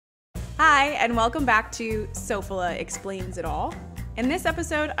Hi, and welcome back to Sofala Explains It All. In this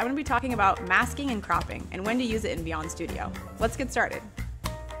episode, I'm going to be talking about masking and cropping and when to use it in Vyond Studio. Let's get started.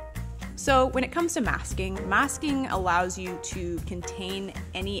 So when it comes to masking allows you to contain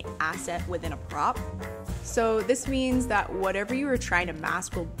any asset within a prop. So this means that whatever you are trying to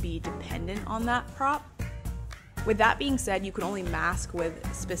mask will be dependent on that prop. With that being said, you can only mask with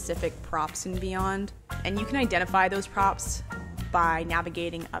specific props in Vyond, and you can identify those props by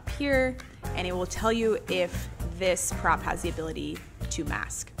navigating up here, and it will tell you if this prop has the ability to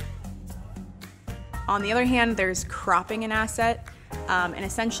mask. On the other hand, there's cropping an asset, and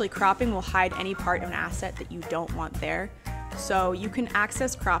essentially cropping will hide any part of an asset that you don't want there. So you can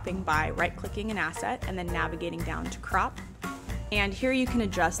access cropping by right-clicking an asset and then navigating down to crop, and here you can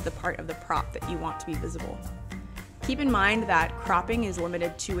adjust the part of the prop that you want to be visible. Keep in mind that cropping is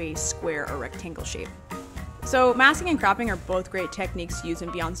limited to a square or rectangle shape. So masking and cropping are both great techniques used in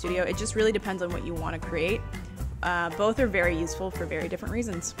Vyond Studio. It just really depends on what you want to create. Both are very useful for very different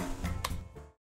reasons.